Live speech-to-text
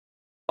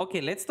Okay,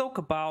 let's talk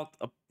about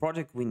a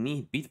project we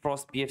need,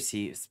 Bitfrost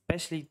BFC,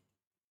 especially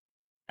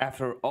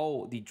after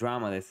all the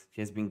drama that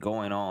has been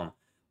going on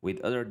with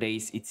other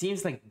days. It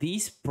seems like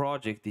this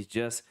project is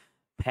just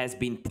has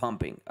been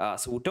pumping.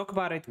 So we'll talk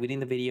about it within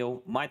the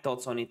video. My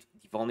thoughts on it,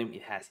 the volume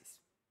it has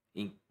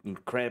is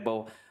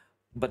incredible.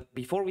 But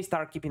before we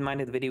start, keep in mind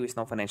that the video is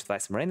not financial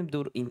advice. I'm a random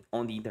dude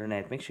on the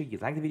internet. Make sure you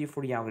like the video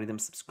for the algorithm.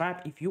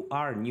 Subscribe if you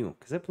are new,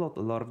 because I upload a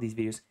lot of these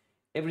videos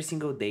every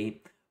single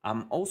day.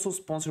 I'm also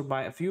sponsored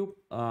by a few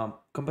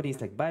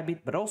companies like Bybit,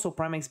 but also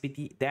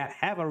PrimeXBT that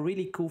have a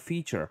really cool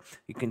feature.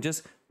 You can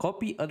just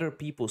copy other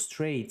people's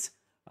trades,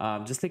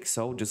 just like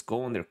so. Just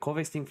go on their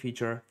co-vesting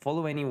feature,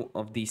 follow any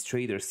of these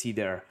traders, see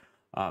their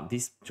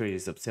this trade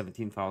is up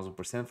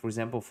 17,000%, for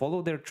example.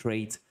 Follow their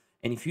trades,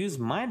 and if you use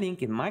my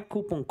link and my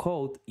coupon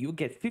code, you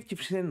get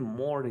 50%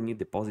 more than you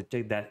deposit.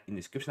 Check that in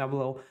the description down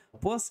below.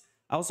 Plus,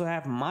 I also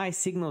have my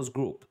signals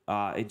group.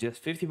 It's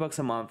just 50 bucks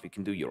a month. You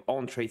can do your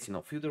own trades,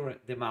 filter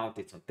them out.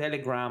 It's on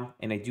Telegram,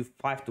 and I do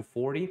 5 to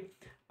 40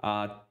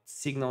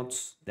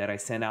 signals that I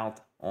send out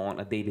on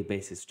a daily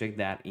basis. Check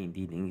that in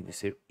the link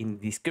in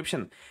the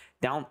description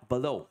down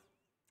below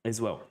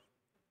as well.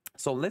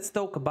 So let's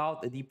talk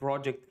about the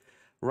project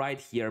right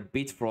here,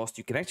 Bitfrost.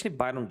 You can actually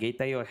buy it on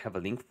Gate.io. I have a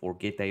link for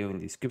Gate.io in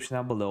the description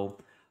down below.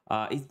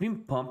 It's been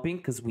pumping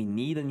because we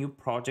need a new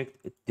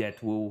project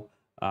that will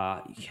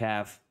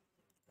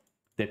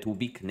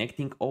be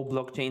connecting all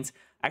blockchains.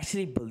 I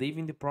actually believe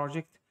in the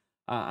project.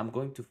 I'm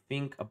going to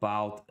think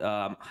about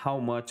how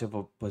much of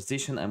a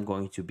position I'm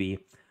going to be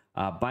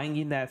buying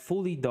in that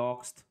fully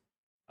doxed.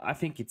 I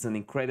think it's an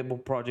incredible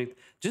project.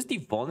 Just the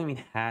volume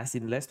it has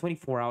in the last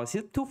 24 hours,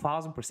 it's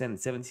 2,000%,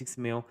 76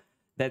 mil.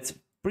 That's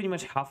pretty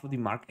much half of the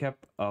market cap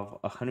of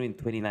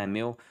 129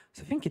 mil.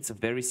 So I think it's a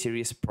very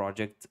serious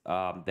project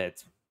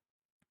that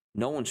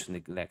no one should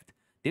neglect.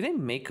 Did I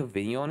make a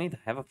video on it? I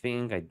have a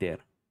feeling I did.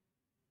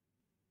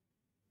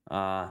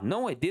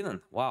 No, I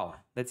didn't. Wow,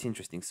 that's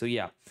interesting. So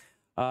yeah,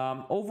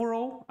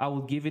 overall, I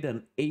will give it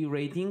an A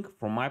rating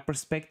from my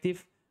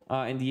perspective.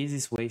 And the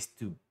easiest ways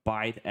to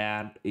buy it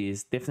at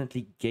is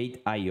definitely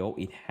Gate.io.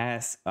 It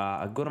has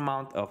a good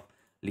amount of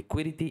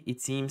liquidity,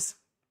 it seems.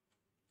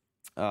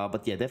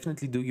 But yeah,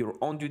 definitely do your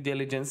own due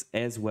diligence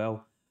as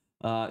well.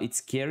 It's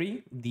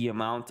scary, the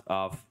amount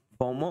of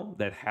FOMO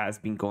that has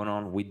been going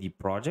on with the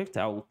project.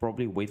 I will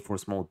probably wait for a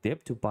small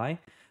dip to buy.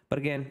 But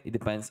again, it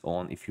depends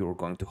on if you're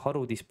going to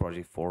hodl this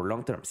project for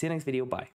long term. See you next video. Bye.